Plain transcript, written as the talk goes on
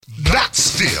Not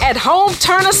still. At home,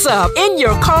 turn us up. In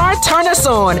your car, turn us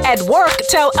on. At work,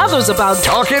 tell others about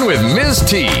Talking with Ms.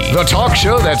 T, the talk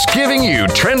show that's giving you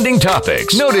trending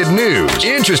topics, noted news,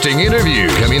 interesting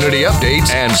interviews, community updates,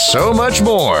 and so much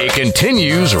more. It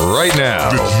continues right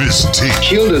now. With Ms. T.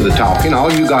 She'll do the talking. All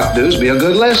you got to do is be a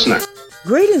good listener.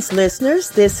 Greetings, listeners.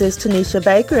 This is Tanisha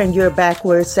Baker, and you're back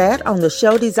where it's at on the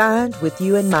show designed with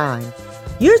you in mind.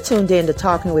 You're tuned in to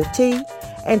Talking with T,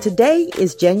 and today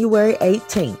is January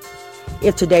 18th.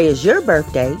 If today is your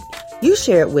birthday, you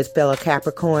share it with fellow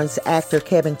Capricorns actor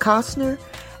Kevin Costner,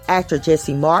 actor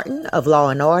Jesse Martin of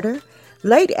Law & Order,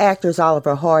 late actors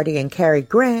Oliver Hardy and Cary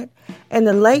Grant, and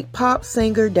the late pop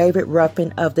singer David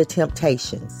Ruffin of The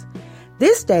Temptations.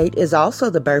 This date is also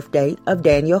the birth date of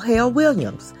Daniel Hale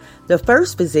Williams, the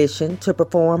first physician to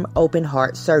perform open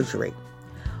heart surgery.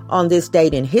 On this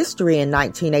date in history in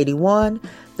 1981,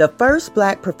 the first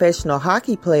black professional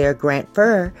hockey player, Grant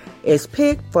Fuhr, is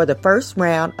picked for the first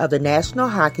round of the National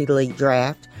Hockey League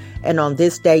draft, and on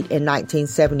this date in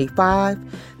 1975,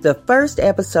 the first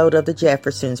episode of The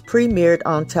Jeffersons premiered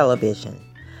on television.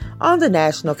 On the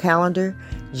national calendar,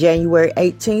 January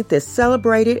 18th is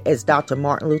celebrated as Dr.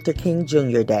 Martin Luther King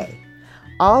Jr. Day.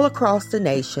 All across the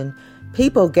nation,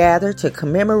 people gather to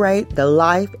commemorate the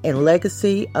life and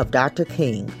legacy of Dr.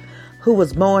 King, who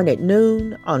was born at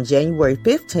noon on January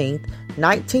 15,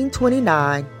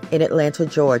 1929, in Atlanta,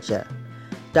 Georgia.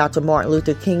 Dr. Martin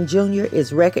Luther King Jr.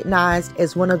 is recognized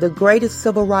as one of the greatest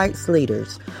civil rights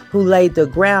leaders who laid the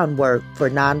groundwork for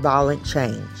nonviolent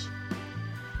change.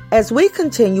 As we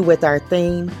continue with our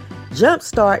theme,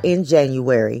 Jumpstart in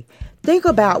January, think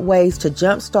about ways to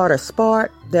jumpstart a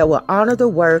spark that will honor the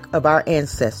work of our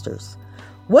ancestors.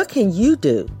 What can you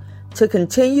do to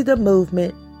continue the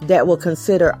movement that will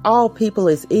consider all people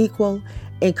as equal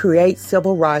and create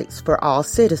civil rights for all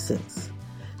citizens?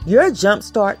 Your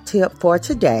Jumpstart tip for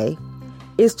today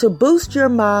is to boost your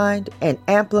mind and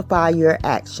amplify your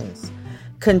actions.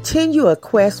 Continue a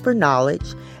quest for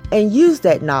knowledge and use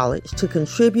that knowledge to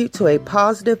contribute to a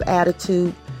positive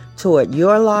attitude toward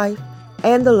your life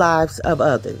and the lives of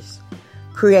others.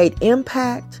 Create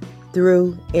impact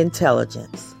through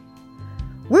intelligence.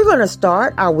 We're going to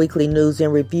start our weekly news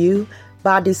and review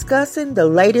by discussing the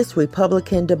latest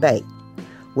Republican debate.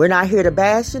 We're not here to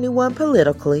bash anyone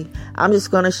politically. I'm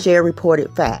just going to share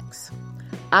reported facts.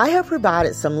 I have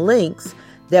provided some links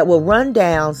that will run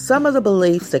down some of the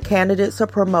beliefs the candidates are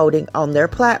promoting on their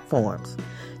platforms.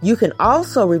 You can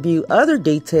also review other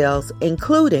details,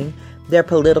 including their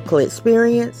political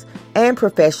experience and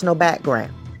professional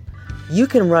background. You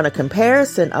can run a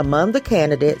comparison among the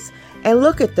candidates and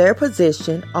look at their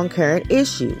position on current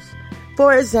issues.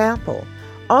 For example,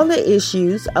 on the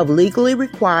issues of legally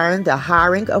requiring the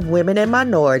hiring of women and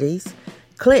minorities,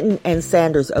 Clinton and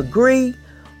Sanders agree,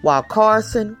 while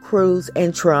Carson, Cruz,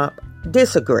 and Trump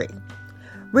disagree.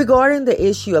 Regarding the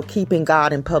issue of keeping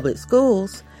God in public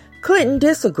schools, Clinton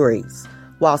disagrees,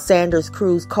 while Sanders,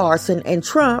 Cruz, Carson, and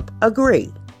Trump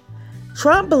agree.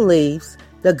 Trump believes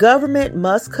the government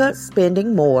must cut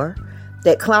spending more,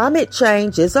 that climate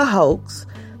change is a hoax,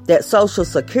 that Social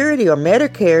Security or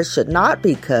Medicare should not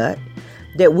be cut,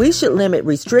 that we should limit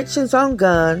restrictions on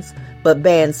guns but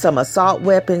ban some assault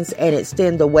weapons and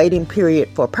extend the waiting period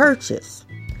for purchase.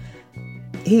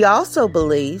 He also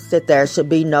believes that there should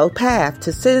be no path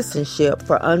to citizenship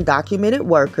for undocumented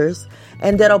workers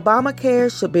and that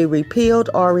Obamacare should be repealed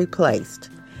or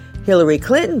replaced. Hillary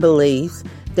Clinton believes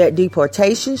that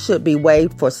deportation should be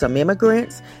waived for some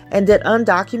immigrants and that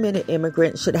undocumented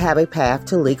immigrants should have a path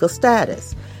to legal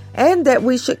status, and that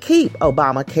we should keep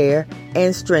Obamacare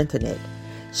and strengthen it.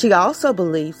 She also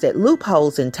believes that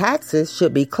loopholes in taxes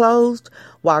should be closed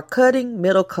while cutting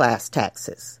middle-class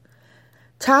taxes.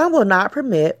 Time will not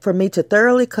permit for me to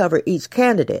thoroughly cover each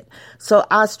candidate, so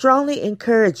I strongly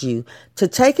encourage you to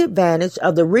take advantage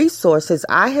of the resources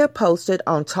I have posted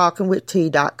on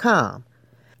talkingwitht.com.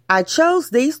 I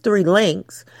chose these 3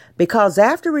 links because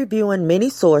after reviewing many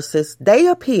sources, they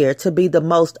appear to be the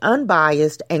most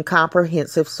unbiased and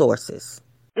comprehensive sources.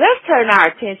 Let's turn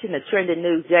our attention to trending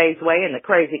news Jay's Way and the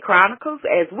Crazy Chronicles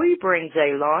as we bring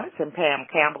Jay Lawrence and Pam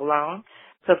Campbell on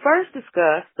to first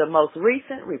discuss the most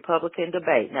recent Republican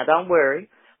debate. Now, don't worry,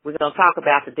 we're going to talk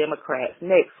about the Democrats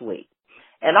next week.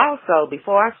 And also,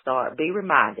 before I start, be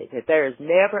reminded that there is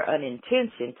never an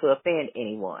intention to offend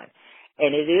anyone,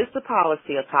 and it is the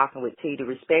policy of Talking with T to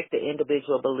respect the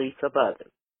individual beliefs of others.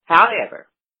 However,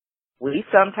 we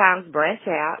sometimes branch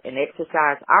out and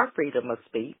exercise our freedom of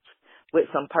speech with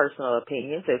some personal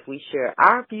opinions as we share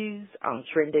our views on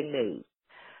trending news.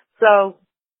 So,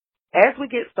 as we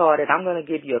get started, I'm going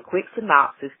to give you a quick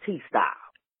synopsis T-style.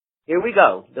 Here we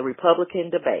go, the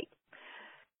Republican debate.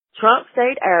 Trump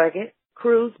stayed arrogant.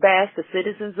 Cruz bashed the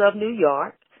citizens of New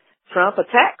York. Trump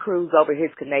attacked Cruz over his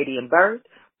Canadian birth.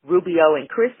 Rubio and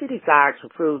Christie desired to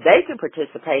prove they can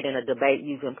participate in a debate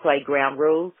using playground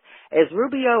rules, as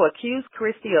Rubio accused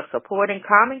Christie of supporting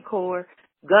Common Core,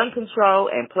 gun control,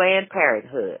 and Planned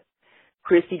Parenthood.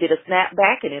 Christie did a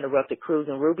snapback and interrupted Cruz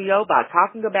and Rubio by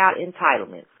talking about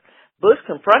entitlements. Bush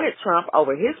confronted Trump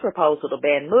over his proposal to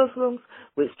ban Muslims,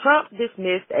 which Trump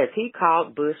dismissed as he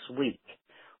called Bush weak.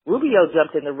 Rubio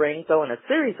jumped in the ring, throwing a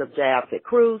series of jabs at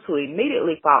Cruz, who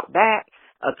immediately fought back,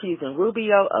 accusing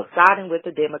Rubio of siding with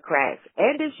the Democrats.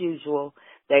 And as usual,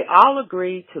 they all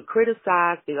agreed to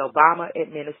criticize the Obama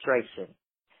administration.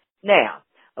 Now,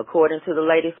 according to the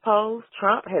latest polls,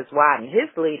 Trump has widened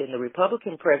his lead in the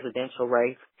Republican presidential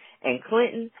race, and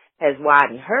Clinton has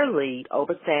widened her lead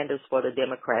over Sanders for the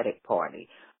Democratic Party.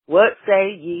 What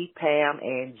say ye, Pam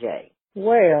and Jay?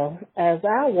 Well, as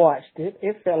I watched it,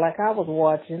 it felt like I was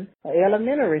watching an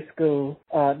elementary school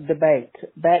debate,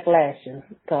 backlashing,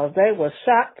 because they were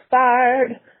shots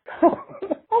fired. I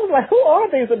was like, who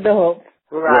are these adults?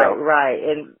 Right.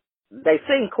 And they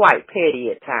seem quite petty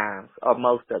at times, or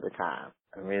most of the time.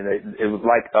 I mean, it was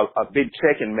like a big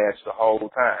checking match the whole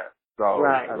time. So,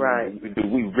 right. Do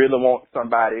we really want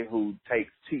somebody who takes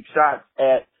cheap shots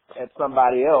at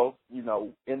somebody else, in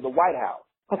the White House?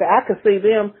 Okay, I could see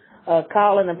them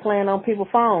calling and playing on people's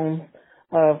phones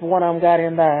if one of them got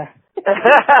in there.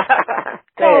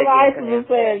 Calling ISIS and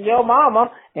saying, yo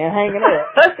mama, and hanging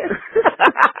up.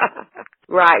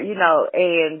 Right,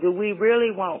 and do we really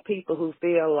want people who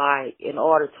feel like in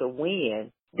order to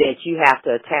win that you have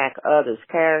to attack others'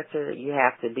 character, you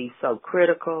have to be so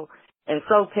critical and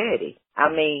so petty? I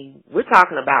mean, we're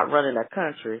talking about running a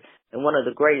country in one of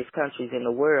the greatest countries in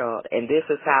the world, and this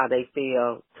is how they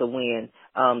feel to win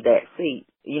that seat.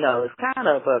 It's kind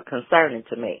of concerning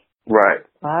to me. Right.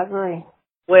 I agree.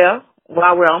 Well,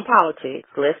 while we're on politics,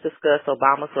 let's discuss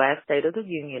Obama's last State of the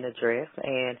Union address,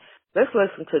 and let's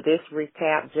listen to this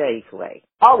recap Jay's way.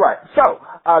 All right. So,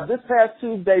 this past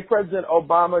Tuesday, President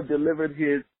Obama delivered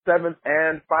his 7th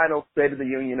and final State of the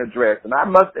Union address. And I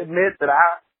must admit that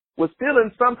I was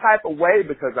feeling some type of way,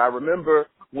 because I remember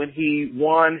when he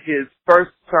won his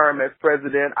first term as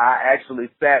president, I actually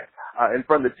sat in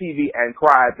front of the TV and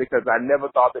cried, because I never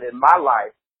thought that in my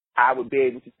life I would be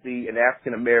able to see an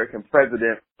African-American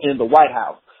president in the White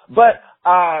House. But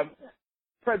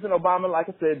President Obama, like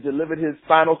I said, delivered his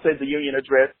final State of the Union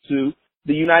address to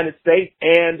the United States,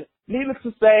 and needless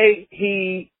to say,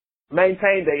 he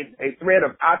maintained a thread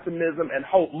of optimism and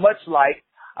hope, much like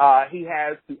he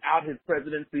has throughout his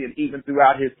presidency and even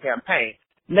throughout his campaign.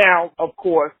 Now, of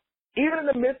course, even in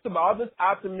the midst of all this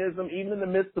optimism, even in the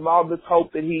midst of all this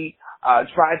hope that he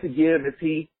tried to give as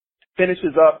he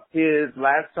finishes up his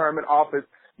last term in office,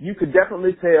 you could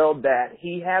definitely tell that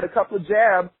he had a couple of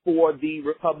jabs for the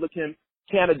Republican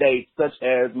candidates such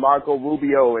as Marco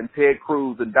Rubio and Ted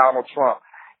Cruz and Donald Trump.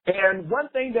 And one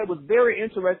thing that was very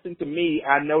interesting to me,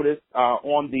 I noticed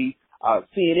on the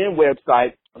CNN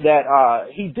website, that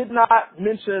he did not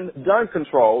mention gun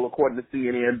control, according to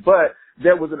CNN, but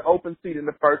there was an open seat in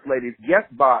the First Lady's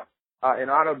guest box in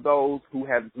honor of those who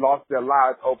have lost their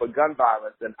lives over gun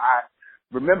violence. And I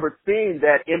remember seeing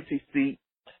that empty seat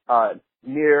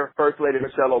near First Lady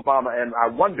Michelle Obama, and I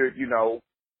wondered,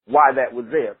 why that was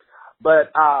there.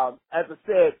 But as I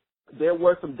said, there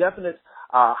were some definite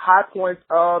high points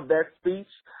of that speech,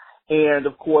 and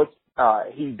of course,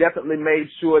 he definitely made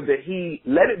sure that he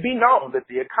let it be known that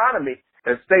the economy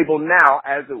is stable now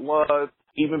as it was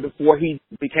even before he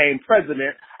became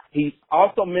president. He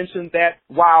also mentioned that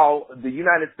while the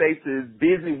United States is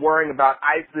busy worrying about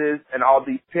ISIS and all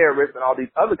these terrorists and all these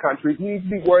other countries, we need to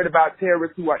be worried about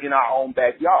terrorists who are in our own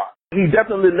backyard. He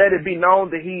definitely let it be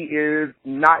known that he is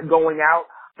not going out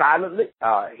silently.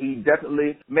 He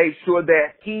definitely made sure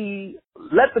that he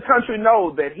let the country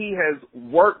know that he has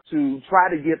worked to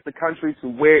try to get the country to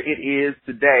where it is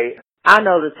today. I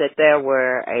noticed that there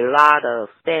were a lot of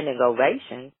standing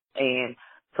ovations, and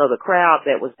so the crowd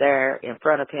that was there in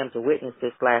front of him to witness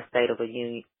this last State of the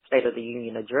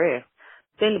Union address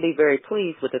seemed to be very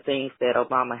pleased with the things that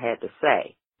Obama had to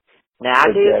say. Now, I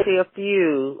did see a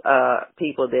few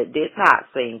people that did not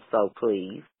seem so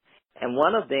pleased. And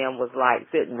one of them was like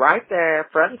sitting right there,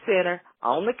 front and center,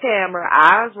 on the camera,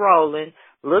 eyes rolling,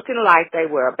 looking like they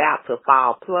were about to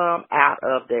fall plumb out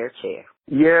of their chair.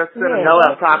 Yes, Senator. You know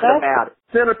what I'm talking about.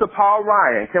 Senator Paul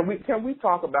Ryan. Can we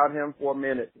talk about him for a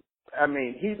minute? I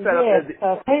mean, he set up as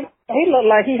he looked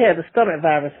like he had the stomach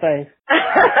virus face.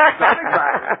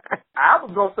 I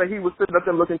was gonna say he was sitting up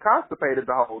there looking constipated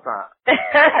the whole time.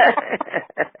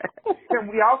 Can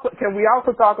we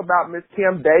also talk about Miss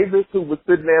Kim Davis, who was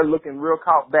sitting there looking real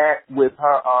caught back with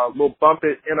her little bump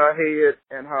it in her head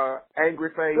and her angry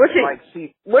face?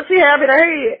 What's she have in her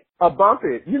head? A bump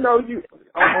it. You know, you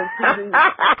on TV,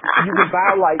 you can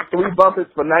buy like 3 bumpets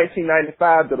for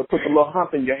 $19.95 that'll put the little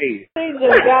hump in your head. She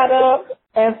just got up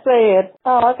and said,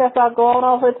 "Oh, I guess I'll go on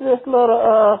over to this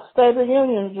little State of the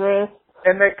Union dress."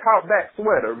 And that caught back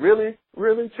sweater. Really,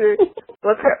 chick?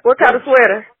 What kind of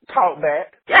sweater? Caught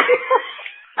back.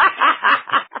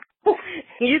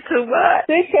 You too much.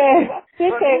 She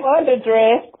came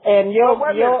underdressed, and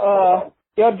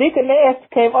your deaconess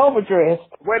came overdressed.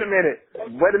 Wait a minute.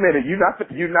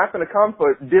 You're not gonna come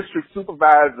for District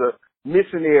Supervisor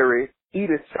Missionary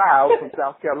Edith Childs from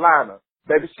South Carolina.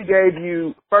 Baby, she gave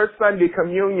you First Sunday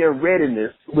Communion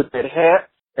readiness with that hat,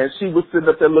 and she was sitting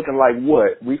up there looking like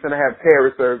what? We finna have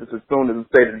Paris service as soon as the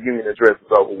State of the Union address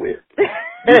is over with.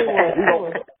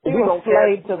 We gonna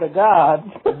slave to the gods.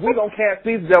 We gonna cast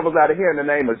these devils out of here in the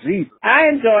name of Jesus. I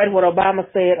enjoyed what Obama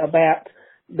said about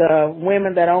the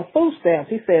women that on food stamps.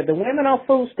 He said the women on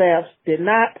food stamps did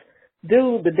not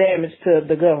do the damage to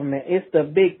the government. It's the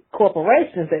big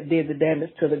corporations that did the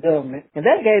damage to the government. And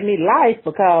that gave me life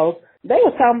because they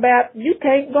were talking about you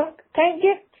can't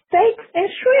get steaks and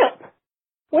shrimp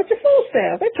with your food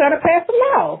stamps. They're trying to pass a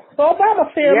law. So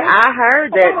Obama said, yeah, I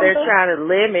heard that they're trying to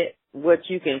limit what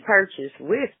you can purchase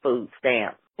with food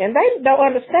stamps. And they don't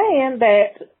understand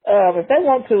that if they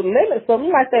want to limit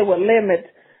something, like they would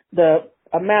limit the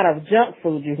amount of junk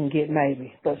food you can get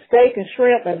maybe. But steak and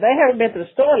shrimp, and they haven't been to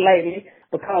the store lately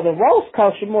because the roast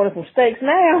costs you more than some steaks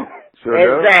now. Sure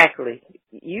exactly.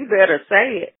 You better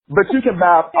say it. But you can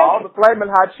buy all the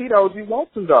flaming hot Cheetos you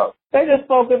want to, though. They just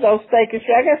focus on steak and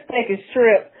shrimp. I guess steak and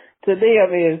shrimp to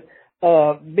them is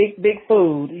big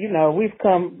food. You know, we've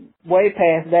come way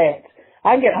past that.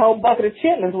 I can get a whole bucket of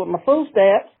chitlins with my food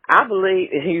stamps. I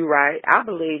believe, you're right, I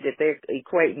believe that they're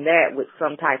equating that with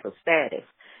some type of status.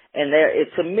 And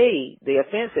to me, the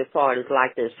offensive part is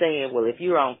like they're saying, well, if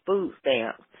you're on food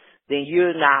stamps, then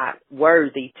you're not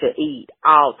worthy to eat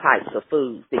all types of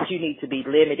foods, that you need to be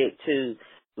limited to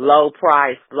low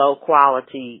price, low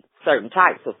quality, certain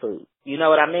types of food. You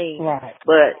know what I mean? Right.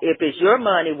 But if it's your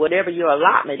money, whatever your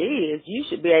allotment is, you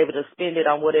should be able to spend it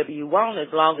on whatever you want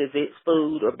as long as it's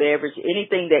food or beverage,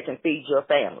 anything that can feed your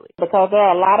family. Because there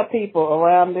are a lot of people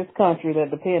around this country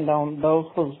that depend on those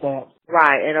food stamps.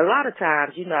 Right. And a lot of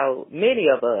times, you know, many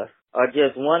of us are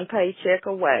just one paycheck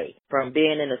away from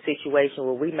being in a situation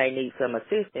where we may need some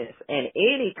assistance. And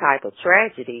any type of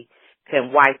tragedy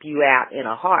can wipe you out in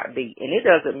a heartbeat. And it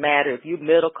doesn't matter if you're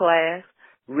middle class,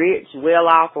 rich, well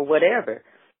off, or whatever.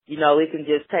 You know, it can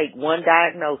just take one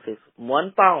diagnosis,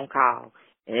 one phone call,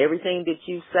 and everything that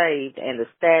you saved and the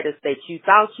status that you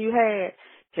thought you had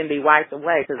can be wiped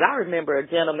away. Because I remember a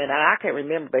gentleman, and I can't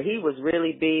remember, but he was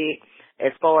really big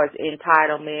as far as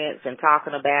entitlements and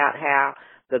talking about how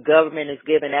the government is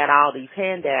giving out all these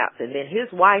handouts. And then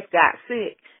his wife got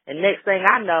sick, and next thing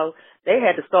I know, they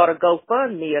had to start a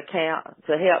GoFundMe account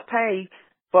to help pay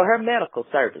for her medical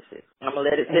services. I'm going to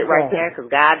let it sit right there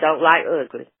because God don't like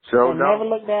ugly. So never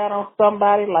look down on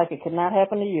somebody like it cannot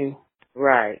happen to you.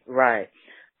 Right, right.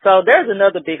 So there's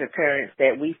another big occurrence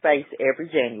that we face every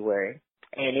January,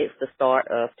 and it's the start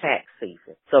of tax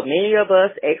season. So many of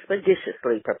us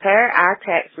expeditiously prepare our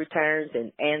tax returns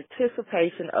in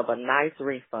anticipation of a nice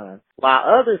refund,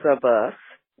 while others of us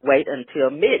wait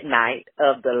until midnight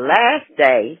of the last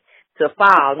day to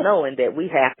file knowing that we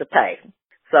have to pay.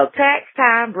 So tax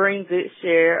time brings its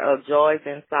share of joys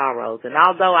and sorrows. And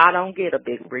although I don't get a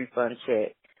big refund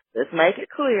check, let's make it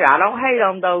clear, I don't hate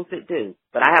on those that do,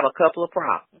 but I have a couple of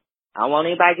problems. I don't want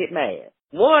anybody to get mad.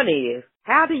 One is,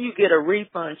 how do you get a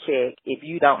refund check if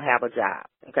you don't have a job?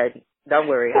 Okay, don't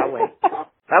worry, I'll wait.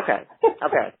 Okay.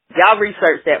 Y'all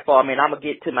research that for me, and I'm going to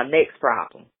get to my next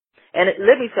problem. And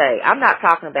let me say, I'm not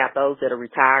talking about those that are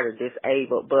retired or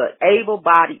disabled, but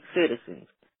able-bodied citizens.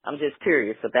 I'm just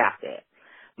curious about that.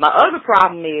 My other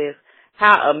problem is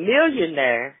how a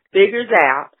millionaire figures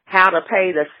out how to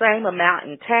pay the same amount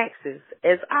in taxes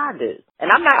as I do. And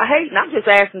I'm not hating. I'm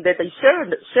just asking that they share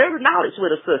the knowledge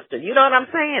with a sister. You know what I'm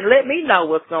saying? Let me know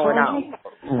what's going on.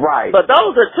 Right. But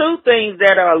those are two things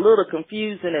that are a little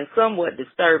confusing and somewhat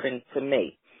disturbing to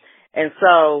me. And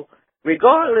so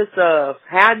regardless of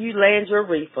how you land your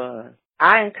refund,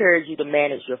 I encourage you to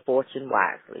manage your fortune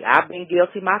wisely. I've been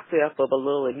guilty myself of a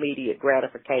little immediate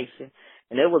gratification.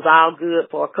 And it was all good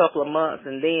for a couple of months,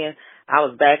 and then I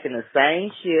was back in the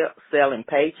same ship selling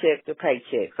paycheck to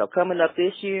paycheck. So coming up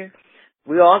this year,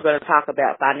 we are going to talk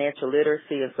about financial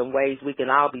literacy and some ways we can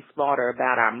all be smarter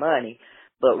about our money.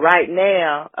 But right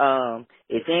now,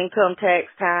 it's income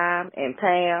tax time. And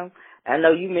Pam, I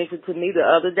know you mentioned to me the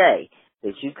other day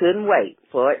that you couldn't wait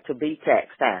for it to be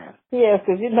tax time. Yes,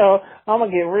 because, I'm going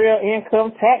to get real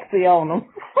income taxy on them.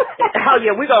 Oh,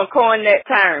 yeah, we're going to coin that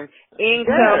term,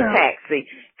 income taxi.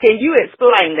 Can you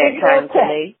explain that term to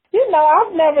me?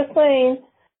 I've never seen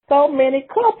so many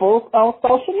couples on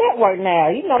social network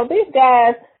now. These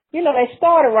guys, they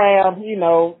start around,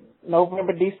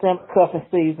 November, December cuffing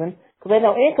season because they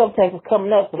know income tax is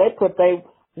coming up. So they put their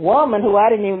woman, who I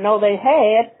didn't even know they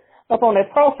had, up on their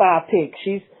profile pic.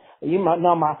 You might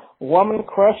know my woman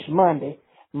crush Monday,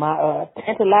 my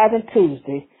tantalizing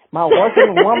Tuesday, my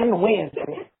working woman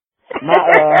Wednesday, my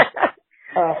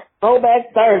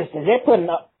throwback Thursday. They're putting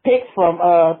up pics from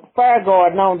Fire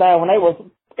Garden on down when they was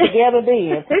together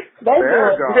then.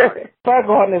 Fire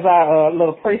Garden is our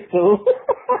little preschool.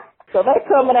 So they're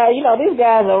coming out, these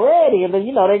guys are ready, and then,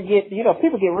 they get,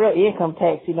 people get real income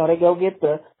tax. They go get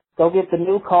the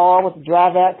new car with the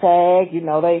drive out tag.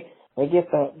 They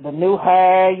get the new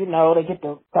hair. They get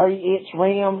the 30-inch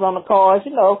rims on the cars.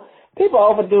 People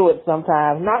overdo it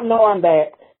sometimes, not knowing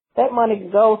that money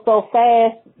goes so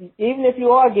fast. Even if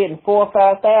you are getting $4,000 or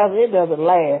 $5,000, it doesn't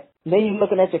last. Then you're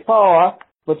looking at your car,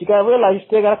 but you got to realize you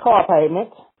still got a car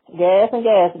payment, gas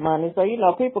money. So,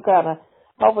 people kind of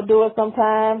overdo it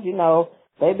sometimes.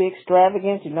 They be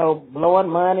extravagant, blowing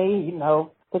money,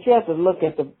 but you have to look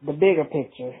at the bigger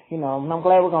picture, and I'm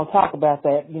glad we're going to talk about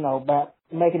that, about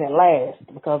making it last,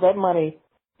 because that money,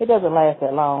 it doesn't last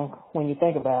that long when you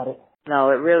think about it.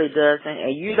 No, it really doesn't.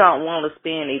 And you don't want to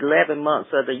spend 11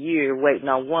 months of the year waiting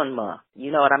on 1 month.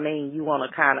 You know what I mean? You want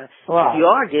to kind of, if you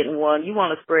are getting one, you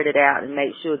want to spread it out and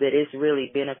make sure that it's really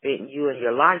benefiting you and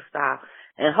your lifestyle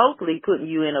and hopefully putting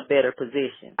you in a better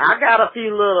position. I got a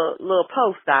few little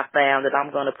posts I found that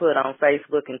I'm going to put on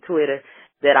Facebook and Twitter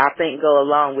that I think go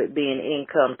along with being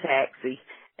income taxi.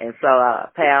 And so,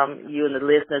 Pam, you and the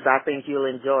listeners, I think you'll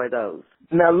enjoy those.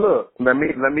 Now look, let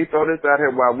me throw this out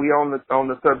here while we on the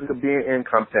subject of being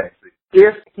income taxi.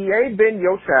 If he ain't been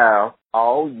your child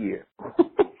all year,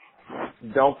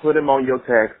 don't put him on your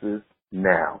taxes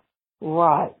now.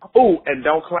 Right. Oh, and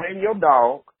don't claim your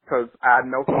dog, because I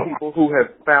know some people who have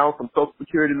found some Social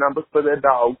Security numbers for their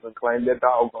dogs and claim their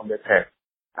dogs on their taxes.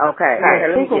 Okay,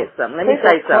 let me get something. Let me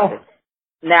say something.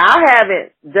 Now, I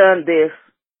haven't done this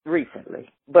recently,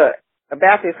 but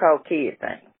about this whole kid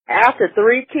thing. After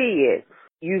 3 kids,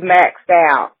 you've maxed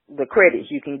out the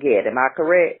credits you can get. Am I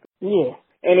correct? Yeah.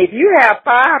 And if you have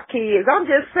 5 kids, I'm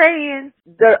just saying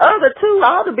the other 2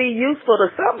 ought to be useful to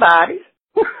somebody.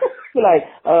 Like,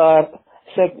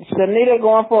 Shanita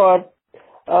going for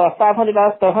 $500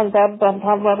 to $100,000, who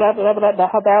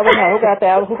got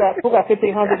 1,000, who got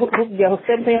 1,500, who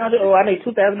 1,700, oh, I need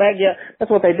 2,000 back, yeah,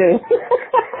 that's what they do.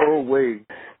 Oh, wait.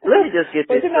 Let me just get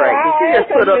this straight. Did she just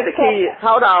put up the kids?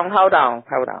 Hold on.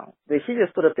 Did she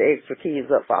just put up the extra kids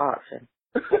up for auction?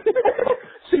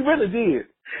 She really did.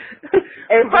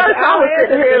 And first I was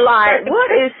sitting here like, what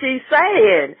is she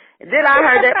saying? And then I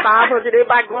heard that 500,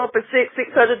 everybody going for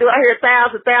 600. Do I hear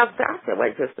 1,000? I said,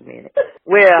 wait just a minute.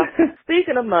 Well,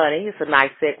 speaking of money, it's a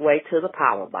nice segue to the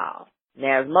Powerball.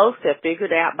 Now, as most have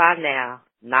figured out by now,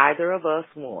 neither of us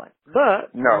won.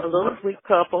 But a little sweet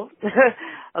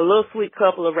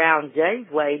couple around Jay's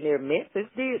Way near Memphis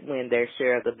did win their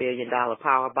share of the $1 billion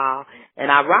Powerball. And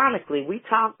ironically, we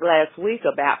talked last week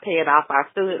about paying off our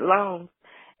student loans.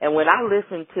 And when I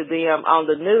listened to them on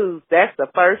the news, that's the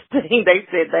first thing they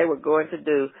said they were going to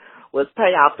do was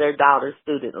pay off their daughter's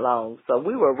student loans. So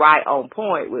we were right on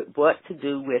point with what to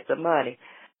do with the money.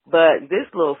 But this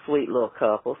sweet little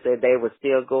couple said they were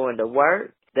still going to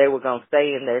work. They were going to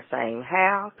stay in their same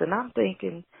house. And I'm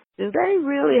thinking, do they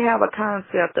really have a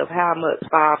concept of how much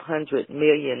 $500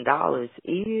 million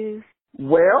is?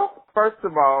 Well, first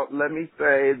of all, let me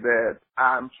say that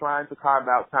I'm trying to carve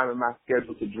out time in my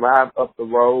schedule to drive up the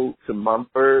road to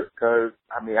Mumford because,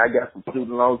 I got some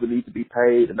student loans that need to be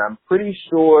paid, and I'm pretty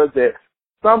sure that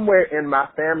somewhere in my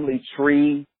family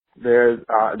tree there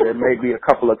may be a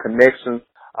couple of connections.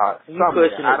 You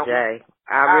pushing it, Jay.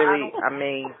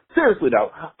 Seriously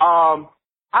though,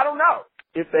 I don't know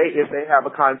if they have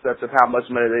a concept of how much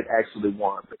money they've actually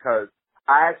won, because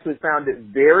I actually found it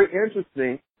very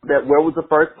interesting that where was the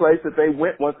first place that they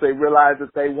went once they realized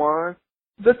that they won?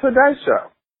 The Today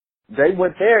Show. They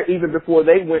went there even before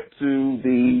they went to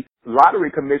the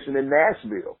Lottery Commission in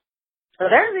Nashville. So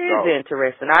that is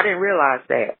interesting. I didn't realize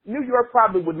that. New York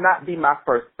probably would not be my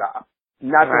first stop.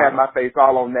 not to have my face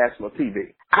all on national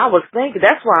TV. I was thinking,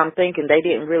 that's why I'm thinking they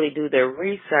didn't really do their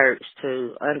research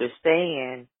to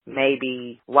understand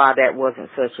maybe why that wasn't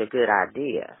such a good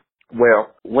idea.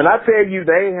 Well, when I tell you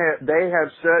they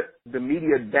have shut the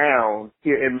media down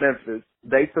here in Memphis,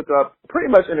 they took up pretty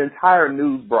much an entire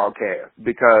news broadcast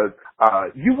because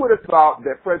you would have thought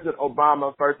that President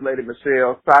Obama, First Lady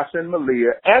Michelle, Sasha and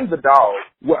Malia, and the dog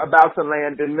were about to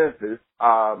land in Memphis.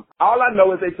 All I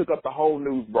know is they took up the whole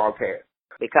news broadcast.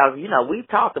 Because, you know, we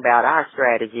talked about our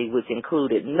strategy, which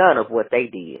included none of what they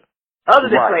did, other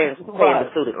than paying the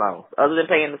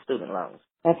student loans,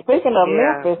 And speaking of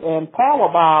Memphis and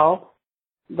Powerball,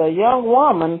 the young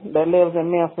woman that lives in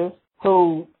Memphis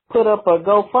who put up a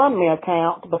GoFundMe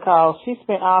account because she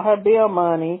spent all her bill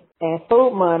money and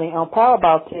food money on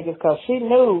Powerball tickets because she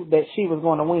knew that she was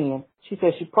going to win. She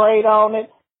said she prayed on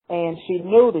it and she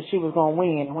knew that she was going to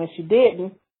win. And when she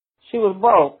didn't, she was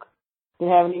broke.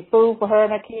 Didn't have any food for her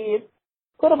and her kids.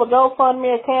 Put up a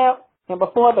GoFundMe account, and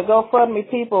before the GoFundMe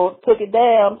people took it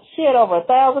down, she had over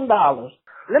 $1,000.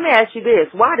 Let me ask you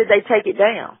this. Why did they take it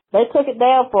down? They took it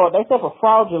down for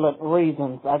fraudulent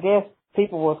reasons. I guess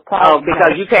people was caught. Oh,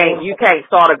 because you can't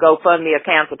start a GoFundMe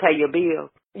account to pay your bills.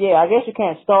 Yeah, I guess you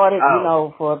can't start it,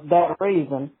 for that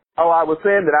reason. Oh, I was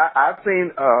saying that I've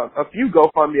seen a few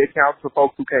GoFundMe accounts for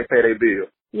folks who can't pay their bills.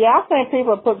 Yeah, I think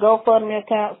people put GoFundMe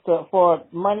accounts for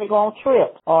money to go on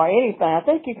trips or anything. I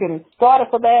think you can start it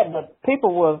for that, but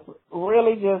people was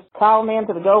really just calling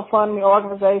into the GoFundMe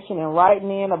organization and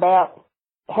writing in about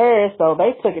her, so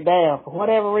they took it down. For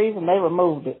whatever reason, they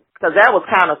removed it. Because that was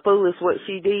kind of foolish what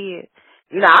she did.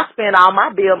 You know, I spent all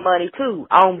my bill money, too,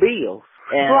 on bills.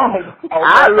 And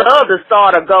I love to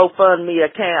start a GoFundMe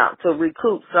account to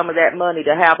recoup some of that money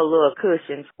to have a little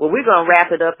cushion. Well, we're going to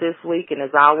wrap it up this week, and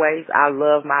as always, I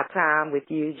love my time with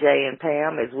you, Jay and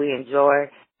Pam, as we enjoy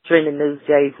Trending News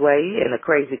Jay's Way and the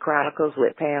Crazy Chronicles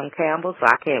with Pam Campbell, so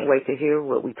I can't wait to hear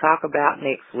what we talk about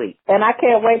next week. And I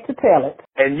can't wait to tell it.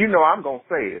 And you know I'm going to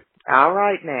say it. All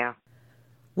right now.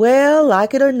 Well,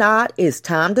 like it or not, it's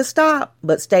time to stop,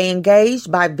 but stay engaged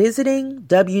by visiting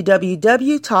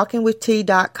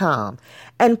www.talkingwitht.com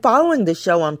and following the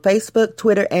show on Facebook,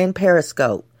 Twitter, and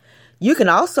Periscope. You can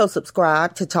also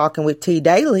subscribe to Talking with T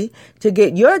Daily to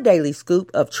get your daily scoop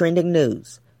of trending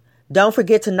news. Don't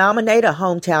forget to nominate a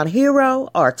hometown hero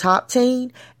or top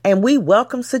teen, and we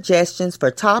welcome suggestions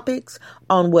for topics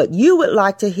on what you would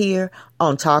like to hear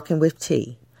on Talking with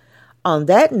T. On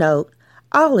that note,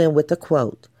 I'll end with a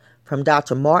quote from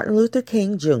Dr. Martin Luther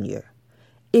King, Jr.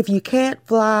 If you can't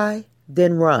fly,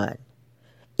 then run.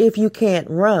 If you can't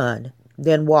run,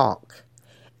 then walk.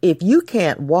 If you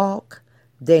can't walk,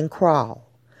 then crawl.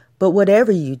 But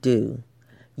whatever you do,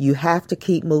 you have to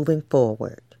keep moving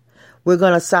forward. We're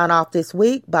going to sign off this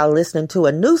week by listening to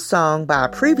a new song by a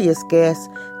previous guest,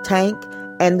 Tank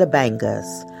and the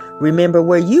Bangas. Remember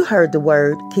where you heard the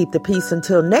word. Keep the peace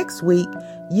until next week.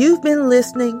 You've been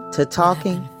listening to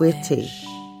Talking with T.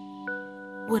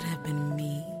 Would have been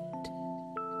meat,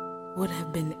 would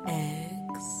have been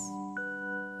eggs,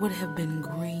 would have been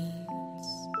greens,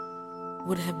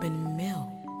 would have been milk,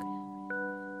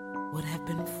 would have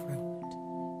been fruit,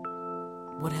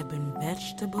 would have been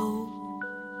vegetable,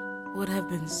 would have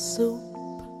been soup.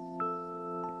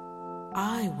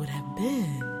 I would have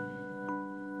been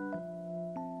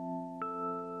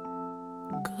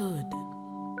good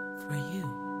for you.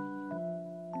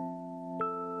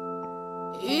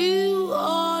 You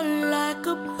are like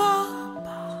a box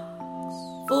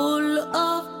full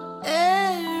of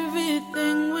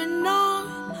everything we know.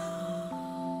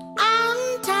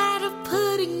 I'm tired of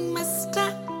putting my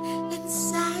stuff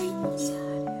inside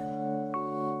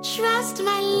you. Trust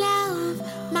my love,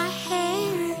 my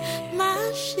hair,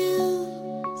 my shoes.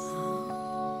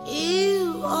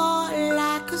 You are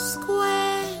like a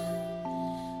square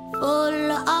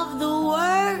full of the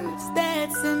words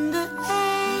that's in the air.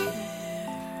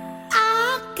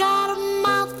 I got a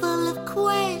mouthful of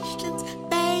questions,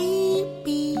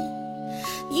 baby.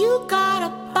 You got a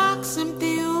box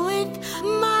empty with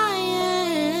my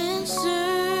answers.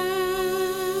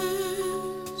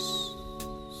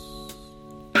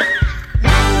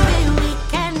 Maybe we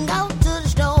can go to the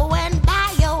store and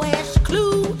buy your ass a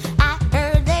clue. I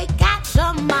heard they got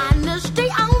some honesty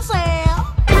on sale.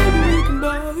 Maybe we can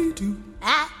buy you too.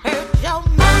 I heard your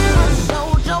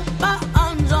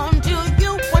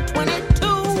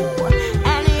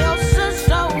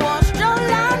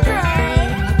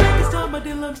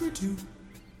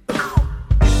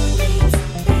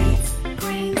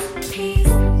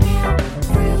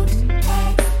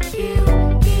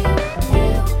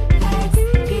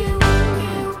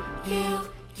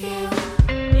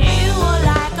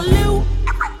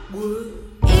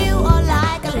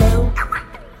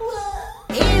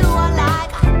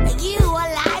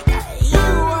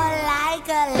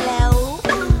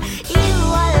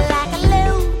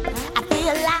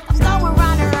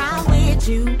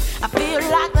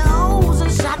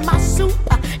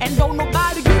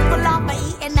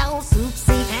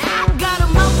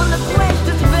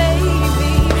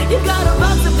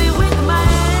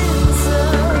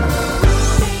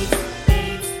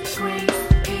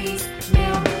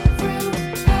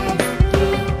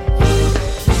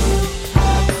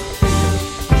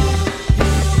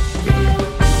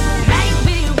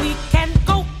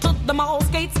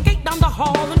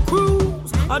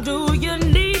do you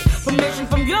need permission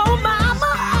from your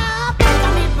mama? I think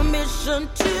I need permission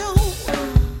too.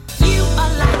 You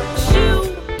are like a shoe,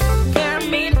 carry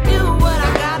me to do what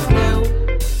I gotta do.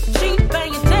 Cheap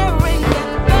and you're tearing that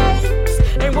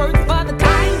face, ain't worth for the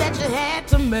time that you had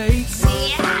to make.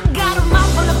 See, I got a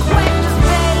mouth full of questions,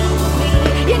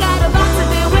 baby. You got a box to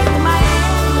deal with my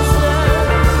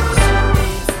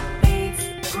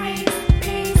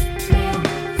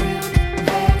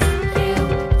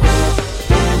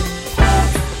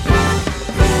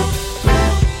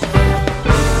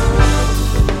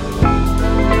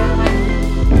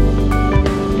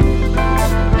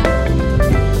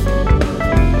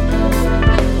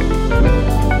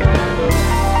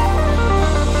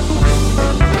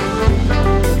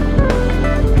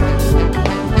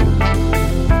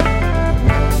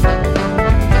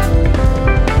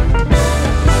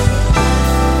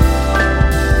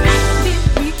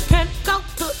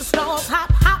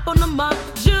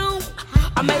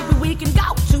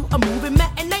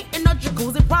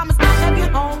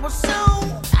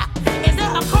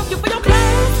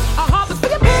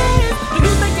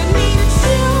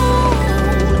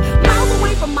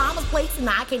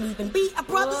I can't even be a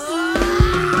brother.